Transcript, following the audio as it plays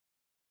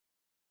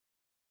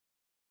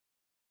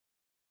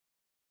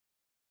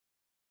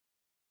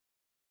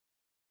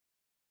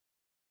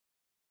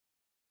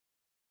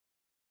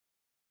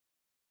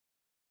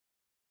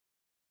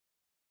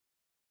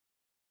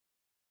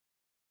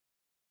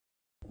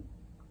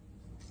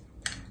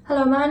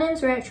Hello, my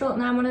name's Rachel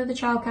and I'm one of the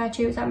childcare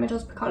tutors at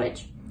Middlesbrough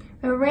College.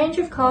 We have a range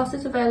of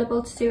courses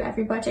available to suit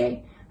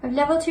everybody. We have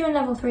Level 2 and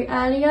Level 3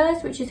 Early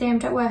Years, which is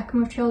aimed at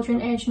working with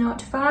children aged 0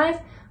 to 5.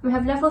 And we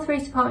have Level 3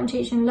 Support and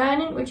Teaching and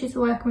Learning, which is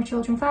working with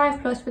children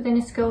 5+ within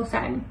a school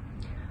setting.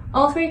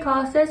 All three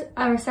courses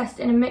are assessed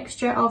in a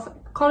mixture of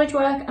college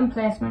work and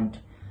placement.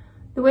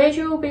 The ways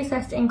you will be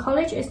assessed in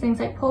college is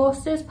things like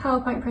posters,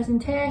 PowerPoint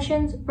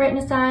presentations, written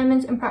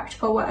assignments and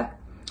practical work.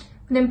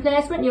 Within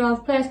placement, you have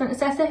a placement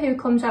assessor who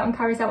comes out and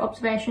carries out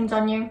observations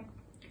on you.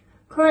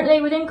 Currently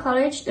within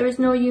college, there is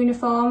no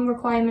uniform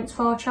requirements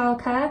for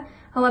childcare.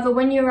 However,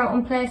 when you're out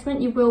on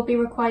placement, you will be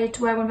required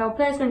to wear one of our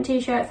placement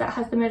t-shirts that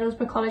has the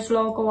Middlesbrough College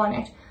logo on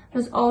it.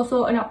 There's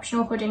also an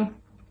optional hoodie.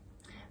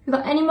 If you've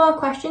got any more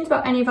questions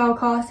about any of our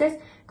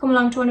courses, come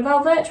along to one of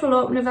our virtual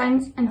open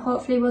events and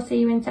hopefully we'll see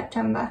you in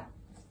September.